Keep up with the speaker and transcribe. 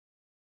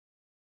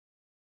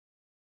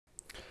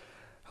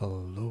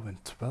Hello and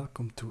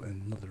welcome to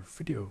another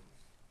video.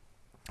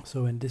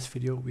 So in this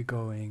video we're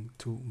going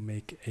to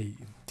make a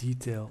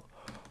detail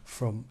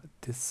from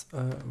this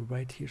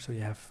right here. So you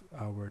have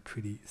our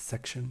 3D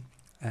section,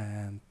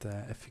 and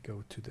if you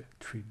go to the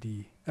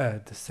 3D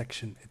the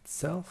section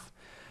itself,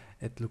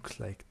 it looks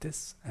like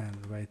this,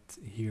 and right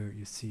here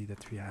you see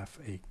that we have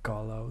a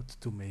call out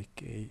to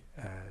make a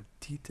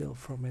detail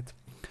from it.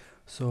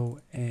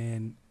 So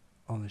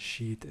on a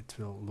sheet it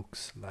will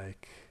looks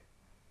like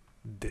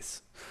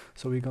this.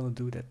 So we're gonna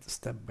do that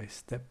step by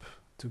step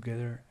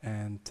together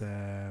and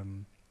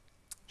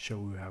show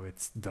you how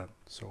it's done.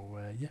 So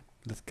yeah,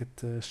 let's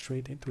get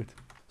straight into it.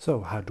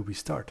 So how do we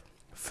start?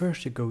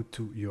 First you go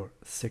to your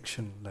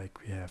section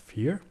like we have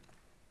here,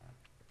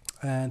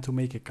 and to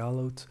make a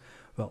callout,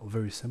 well,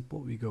 very simple,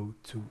 we go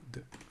to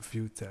the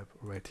view tab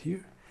right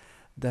here,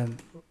 then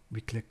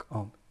we click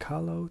on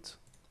callout,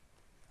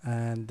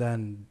 and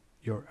then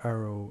your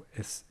arrow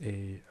is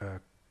a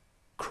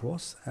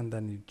cross, and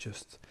then you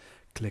just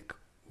click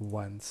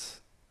once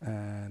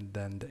and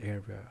then the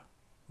area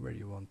where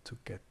you want to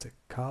get the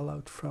call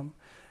out from,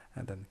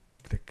 and then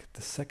click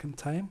the second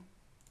time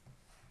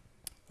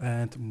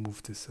and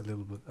move this a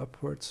little bit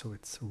upwards so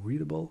it's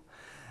readable.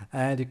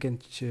 And you can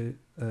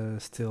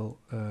still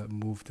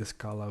move this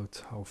call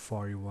out how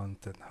far you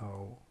want and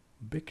how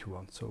big you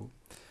want, so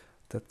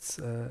that's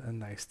a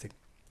nice thing.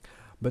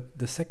 But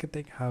the second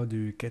thing, how do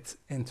you get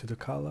into the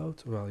call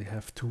out? Well, you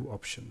have two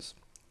options.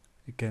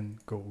 You can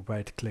go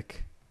right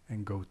click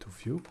and go to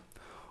view,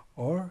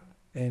 or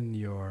in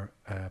your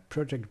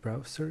project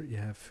browser you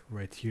have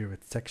right here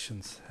with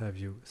sections, have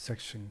you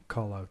section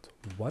callout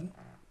 1,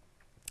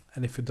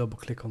 and if you double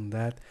click on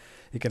that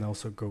you can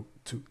also go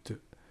to the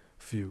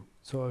view.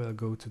 So I will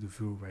go to the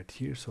view right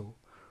here, so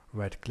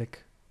right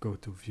click, go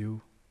to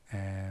view,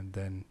 and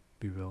then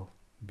we will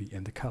be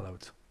in the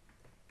callout.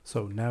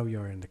 So now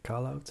you're in the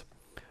callout,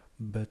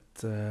 but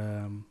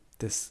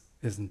this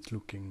isn't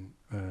looking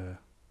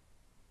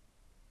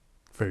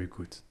very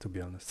good, to be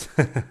honest.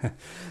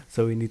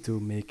 So we need to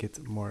make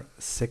it more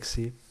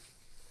sexy.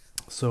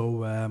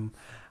 So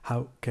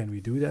how can we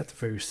do that?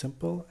 Very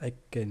simple. I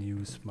can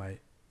use my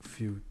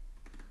view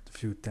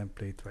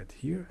template right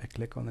here. I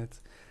click on it,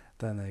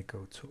 then I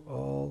go to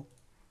all,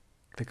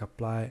 click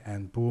apply,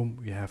 and boom,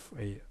 we have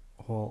a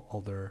whole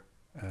other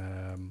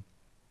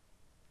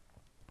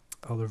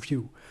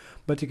view.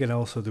 But you can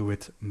also do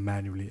it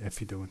manually if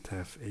you don't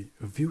have a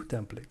view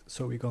template.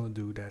 So we're gonna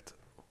do that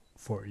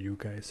for you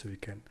guys, so you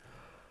can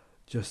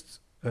just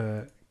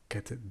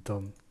get it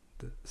done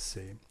the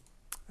same.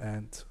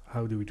 And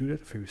how do we do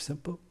that? Very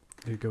simple.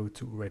 You go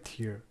to right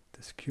here,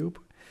 this cube,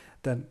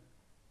 then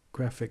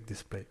graphic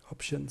display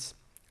options,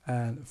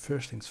 and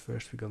first things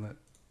first, we're gonna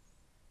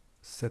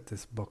set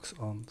this box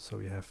on so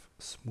we have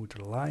smoother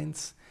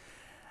lines.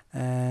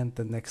 And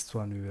the next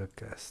one we will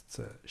cast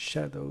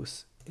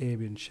shadows,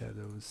 ambient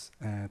shadows,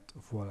 and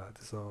voila,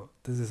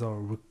 this is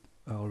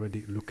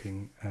already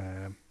looking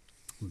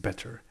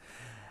better.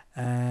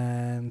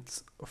 And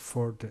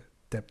for the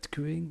depth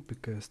queuing,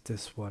 because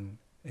this one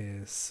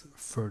is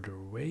further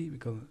away, we're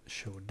gonna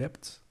show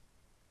depth,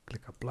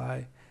 click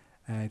apply,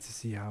 and to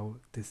see how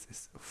this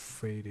is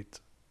faded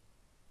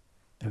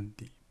in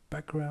the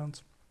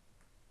background.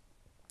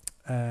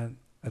 And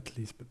at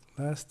least but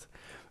last,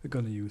 we're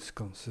gonna use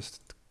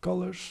consistent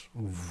colors.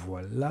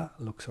 Voila,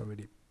 looks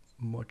already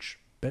much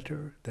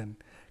better. Then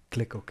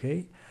click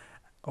OK.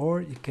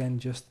 Or you can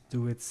just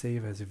do it,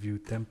 save as a view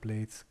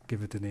template,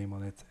 give it a name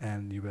on it,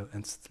 and you will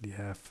instantly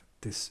have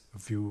this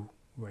view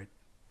right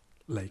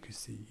like you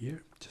see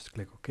here. Just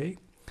click OK,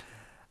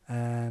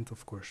 and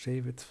of course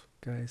save it,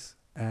 guys.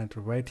 And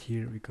right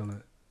here we're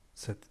gonna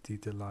set the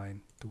detail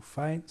line to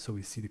fine, so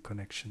we see the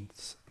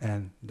connections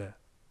and the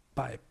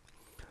pipe.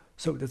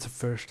 So that's the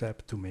first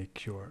step to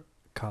make your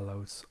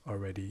callouts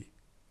already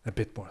a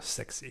bit more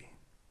sexy.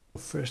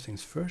 First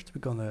things first,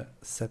 we're gonna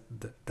set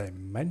the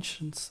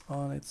dimensions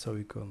on it. So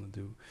we're gonna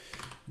do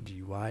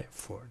GY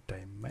for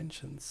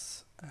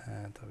dimensions,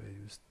 and I will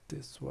use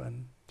this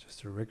one,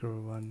 just a regular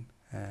one,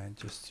 and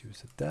just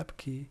use the tab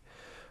key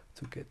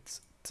to get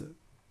the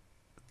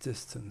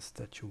distance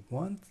that you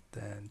want.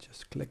 Then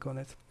just click on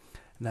it.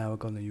 Now we're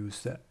gonna use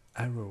the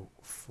arrow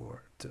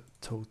for the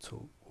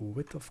total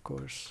width, of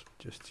course.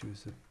 Just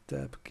use the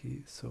tab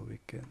key so we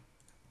can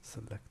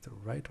select the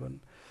right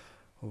one.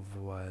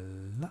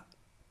 Voila.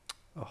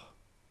 Oh,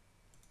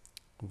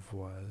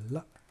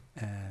 voila,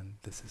 and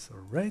this is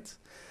all right.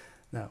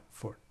 Now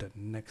for the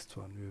next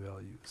one we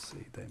will use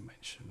a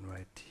dimension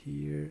right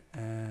here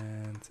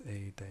and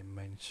a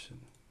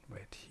dimension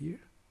right here,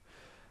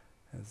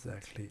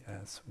 exactly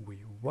as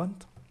we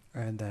want.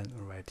 And then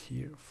right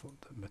here for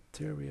the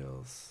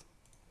materials,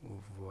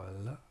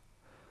 voila,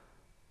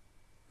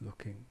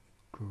 looking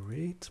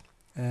great.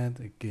 And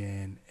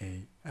again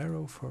a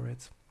arrow for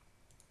it,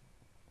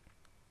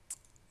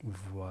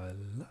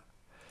 voila,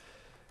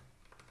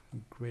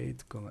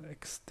 great. Gonna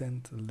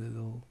extend a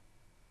little,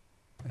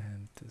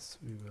 and this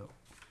we will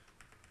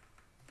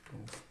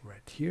move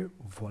right here,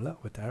 voila,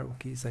 with arrow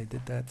keys I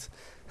did that.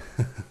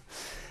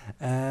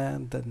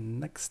 And the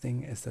next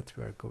thing is that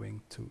we are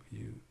going to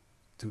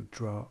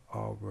draw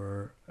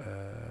our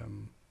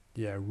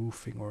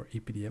roofing or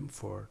EPDM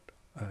for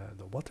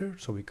the water.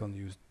 So we can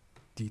use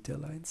detail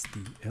lines,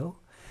 DL.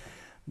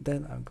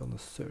 Then I'm gonna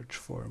search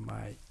for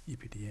my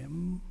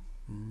EPDM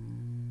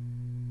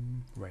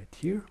right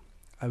here.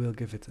 I will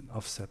give it an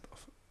offset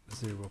of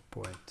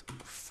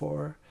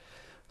 0.4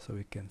 so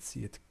we can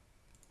see it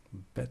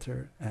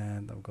better,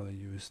 and I'm gonna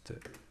use the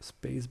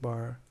space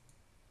bar,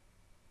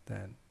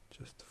 then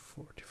just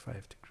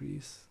 45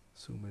 degrees,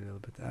 zoom a little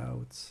bit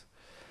out,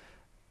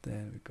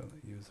 then we're gonna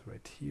use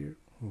right here,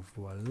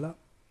 voila.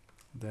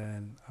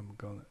 Then I'm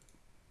gonna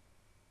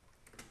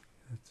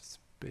hit the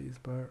space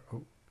bar,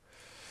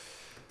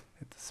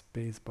 hit the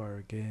space bar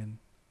again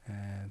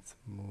and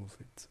move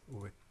it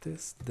with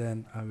this.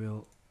 Then I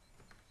will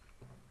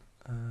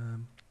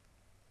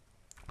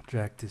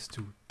drag this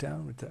two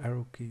down with the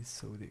arrow keys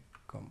so they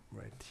come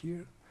right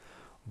here.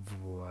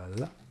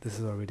 Voila, this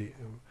is already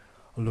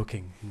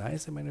looking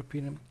nice in my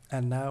opinion.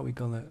 And now we're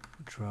gonna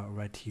draw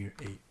right here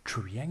a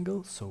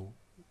triangle, so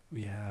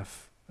we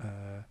have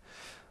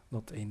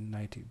not a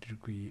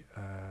 90-degree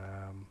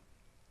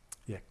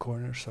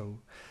corner, so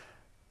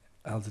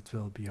else it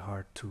will be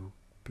hard to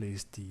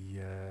place the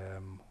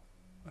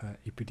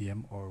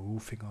EPDM or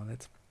roofing on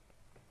it.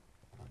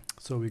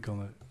 So we're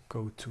gonna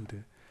go to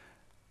the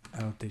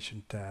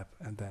annotation tab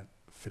and then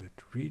fillet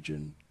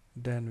region.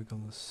 Then we're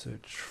gonna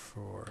search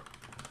for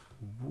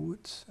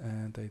wood,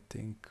 and I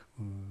think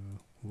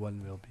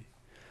one will be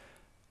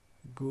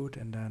good.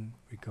 And then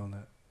we're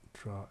gonna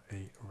draw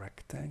a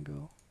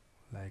rectangle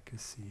like you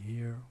see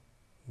here.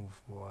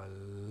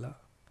 Voila,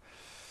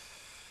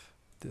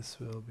 this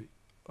will be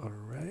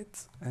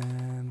alright.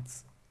 And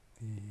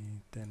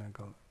then I'm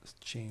gonna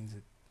change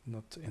it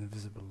not to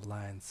invisible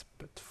lines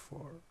but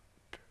for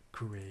the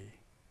gray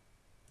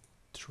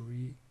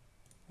tree.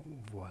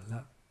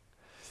 Voila,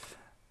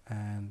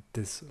 and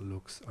this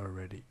looks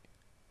already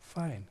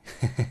fine.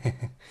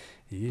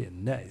 Yeah,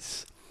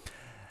 nice.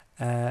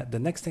 The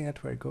next thing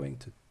that we're going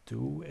to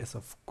do is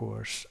of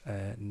course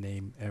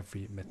name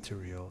every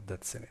material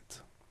that's in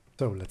it.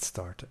 So let's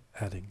start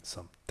adding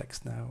some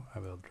text now. I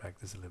will drag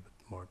this a little bit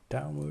more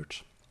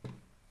downwards.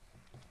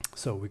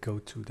 So we go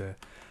to the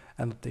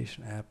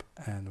annotation app,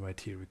 and right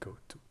here we go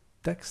to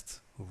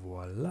text.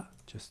 Voila,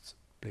 just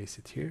place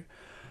it here,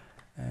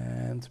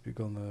 and we're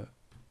gonna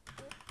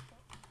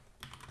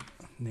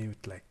name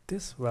it like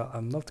this. Well,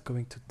 I'm not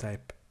going to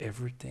type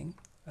everything,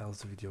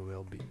 else the video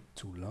will be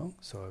too long,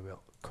 so I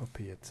will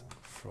copy it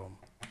from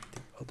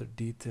the other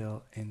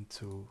detail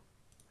into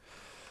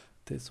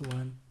this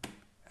one,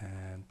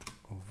 and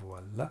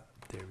voila,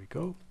 there we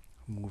go.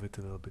 Move it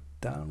a little bit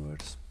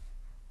downwards.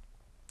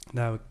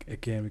 Now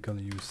again we're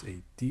gonna use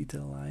a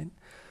detail line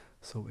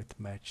so it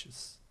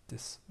matches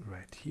this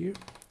right here,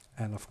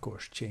 and of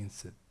course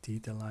change the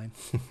detail line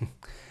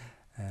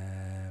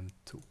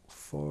to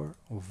 4.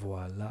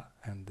 Voila,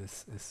 and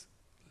this is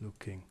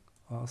looking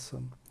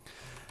awesome.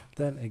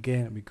 Then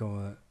again we're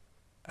gonna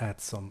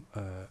add some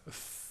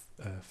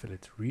fillet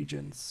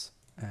regions,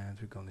 and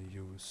we're gonna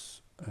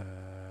use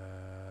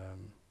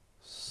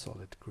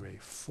solid gray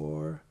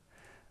 4.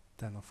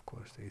 Then of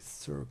course a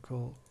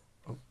circle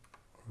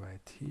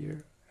right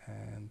here,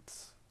 and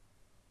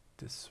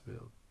this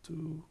will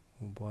do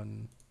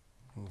 1.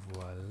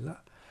 Voila,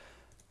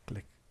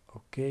 click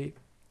OK,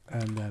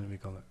 and then we're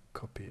gonna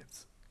copy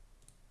it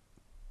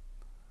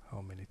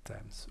how many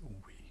times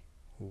we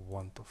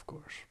want, of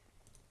course.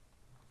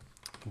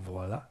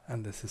 Voila,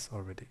 and this is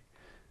already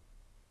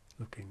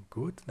looking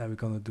good. Now we're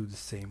gonna do the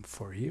same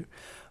for here.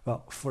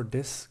 Well, for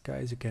this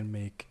guys you can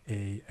make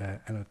a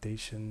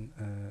annotation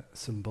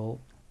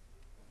symbol,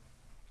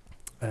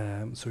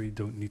 so you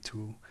don't need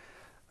to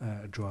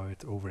draw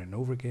it over and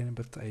over again,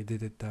 but I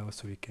did it now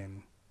so you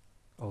can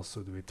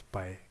also do it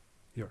by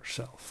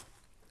yourself.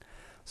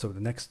 So the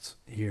next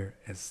here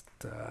is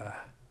the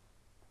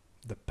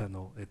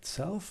panel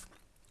itself.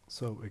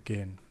 So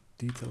again,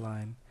 detail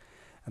line,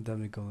 and then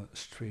we're gonna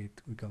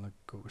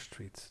go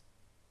straight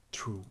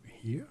through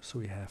here, so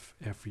we have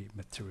every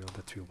material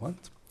that we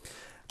want.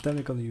 Then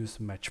we're gonna use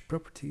match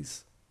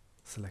properties,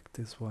 select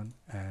this one,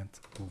 and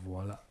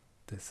voila,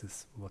 this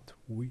is what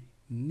we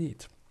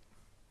need.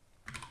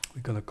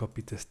 We're gonna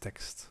copy this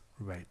text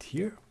right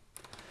here.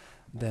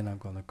 Then I'm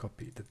gonna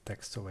copy the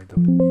text so I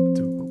don't need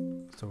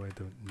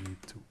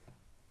to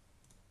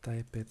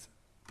type it.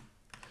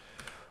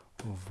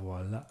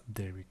 Voila,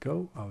 there we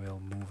go. I will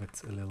move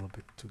it a little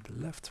bit to the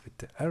left with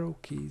the arrow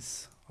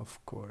keys,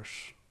 of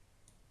course.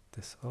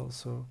 This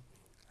also,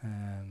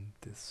 and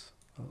this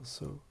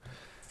also.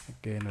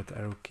 Again, with the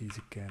arrow keys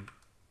you can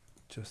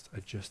just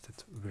adjust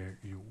it where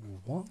you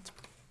want.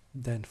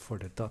 Then for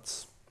the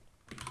dots,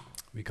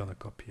 we're gonna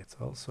copy it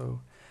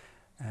also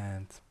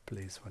and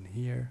place one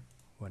here,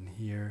 and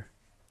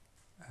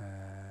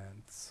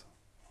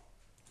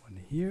one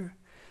here.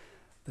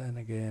 Then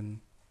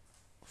again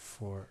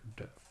for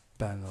the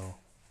panel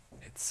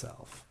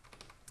itself,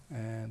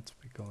 and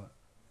we're gonna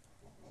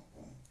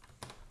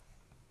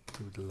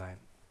do the line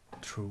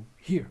through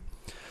here.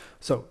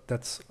 So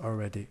that's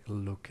already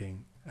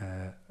looking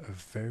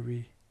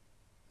very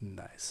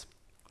nice.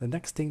 The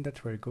next thing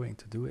that we're going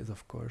to do is,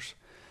 of course,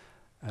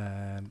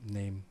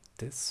 name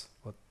this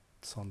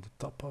what's on the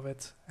top of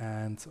it,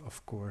 and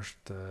of course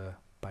the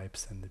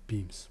pipes and the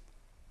beams.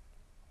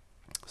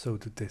 So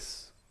to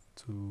this,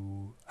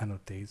 to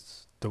annotate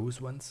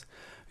those ones,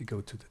 we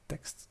go to the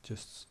text,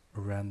 just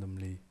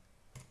randomly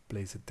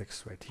place the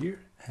text right here,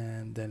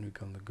 and then we're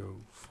gonna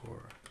go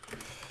for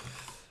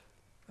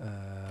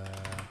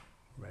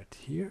right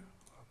here.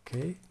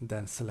 Okay,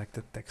 then select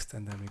the text,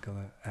 and then we're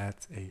gonna add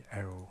a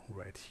arrow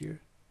right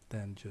here,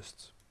 then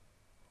just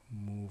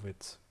move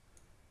it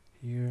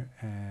here,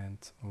 and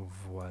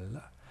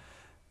voila,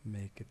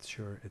 make it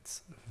sure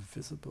it's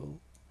visible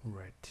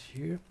right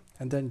here,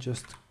 and then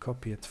just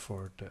copy it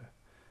for the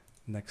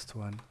next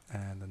one,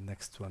 and the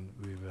next one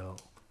we will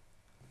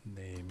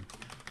name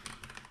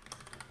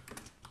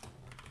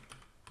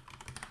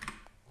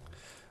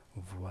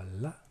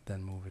voila,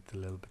 then move it a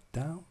little bit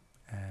down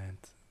and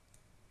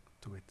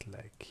do it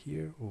like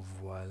here,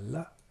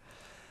 voila,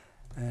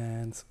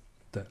 and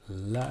the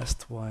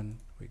last one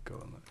we're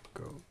gonna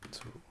go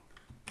to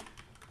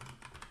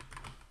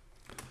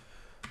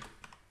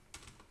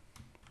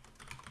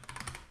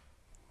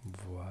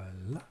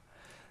voila.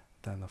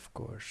 Then of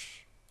course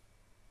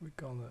we're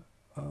gonna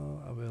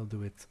I will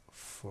do it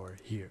for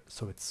here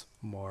so it's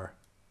more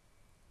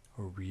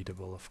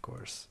readable, of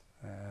course,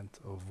 and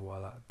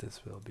voila,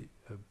 this will be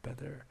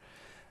better,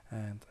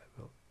 and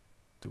I will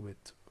do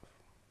it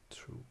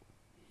through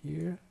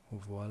here,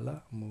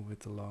 voila, move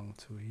it along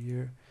to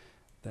here,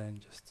 then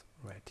just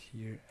right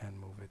here and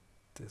move it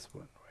this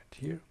one right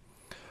here,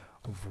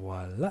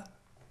 voila,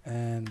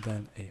 and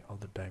then a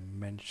other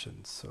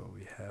dimension, so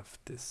we have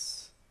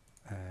this,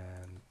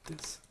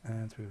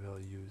 and we will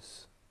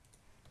use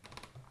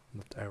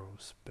not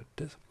arrows but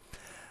this,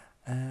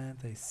 and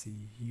I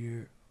see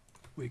here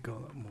we're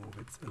gonna move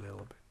it a little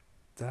bit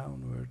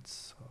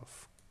downwards,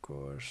 of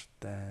course,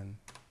 then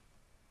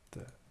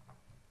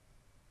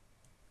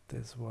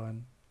this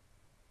one,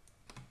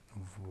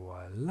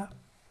 voila,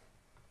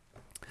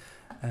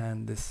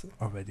 and this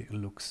already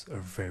looks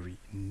very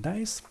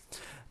nice.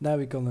 Now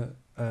we're gonna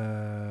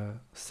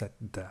set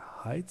the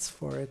heights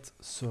for it,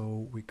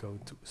 so we go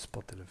to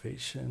spot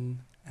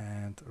elevation,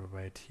 and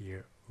right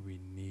here we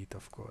need,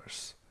 of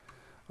course,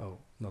 oh,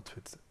 not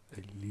with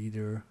a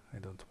leader, I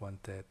don't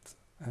want that,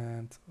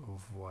 and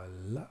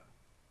voila,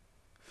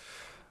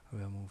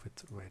 we'll move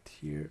it right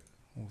here,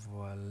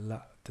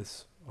 voila,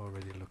 this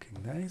already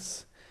looking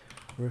nice.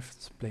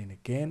 Reference plane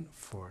again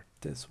for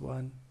this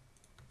one,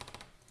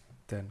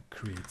 then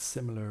create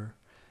similar,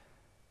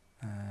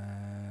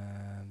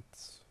 and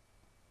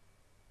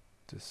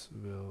this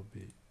will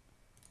be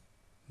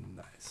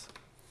nice.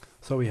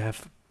 So we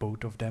have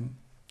both of them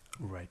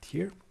right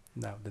here.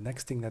 Now the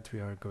next thing that we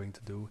are going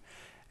to do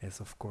is,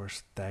 of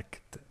course,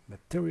 tag the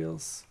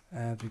materials,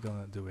 and we're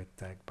gonna do it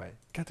tag by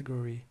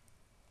category,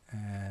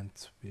 and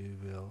we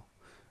will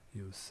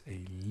use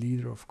a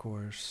leader, of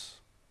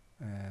course,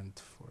 and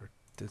for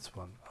this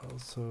one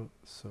also,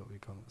 so we're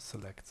gonna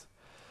select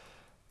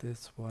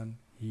this one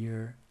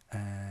here,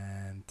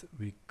 and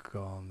we're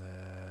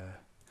gonna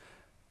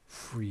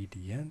free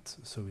the end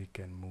so we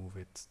can move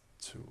it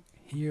to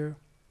here,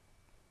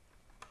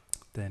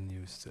 then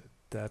use the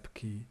tab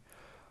key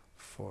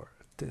for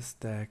this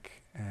tag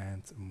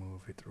and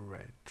move it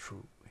right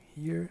through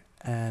here,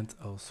 and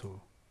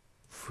also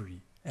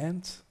free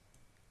end,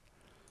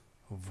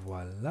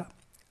 voila,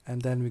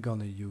 and then we're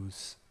gonna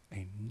use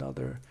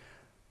another,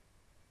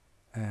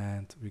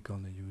 and we're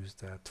gonna use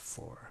that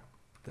for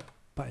the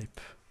pipe,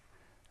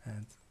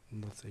 and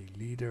not a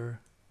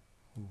leader,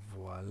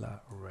 voila,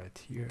 right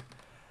here,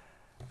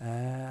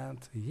 and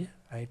yeah,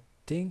 I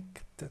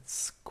think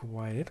that's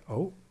quite it.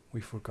 Oh,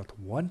 we forgot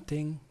one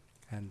thing,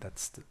 and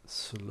that's the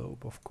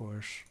slope, of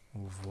course,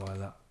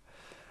 voila,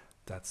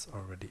 that's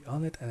already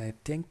on it, and I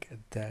think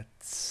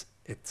that's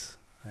it.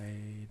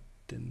 I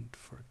didn't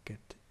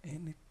forget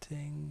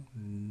anything,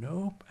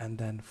 nope, and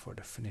then for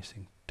the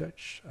finishing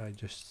touch I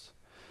just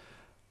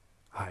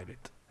hide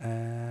it,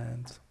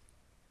 and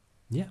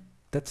yeah,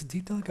 that's the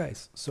detail,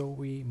 guys. So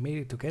we made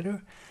it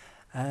together,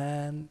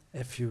 and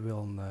if you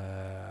will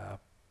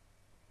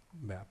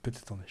put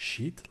it on a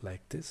sheet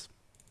like this,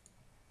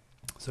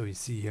 so you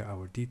see here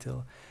our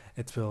detail,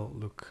 it will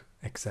look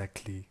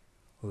exactly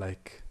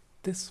like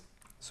this.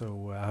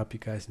 So I hope you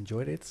guys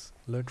enjoyed it,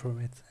 learned from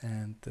it,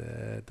 and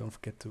don't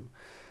forget to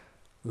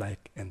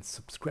like and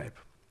subscribe.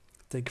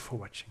 Thank you for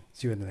watching.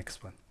 See you in the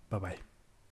next one. Bye bye.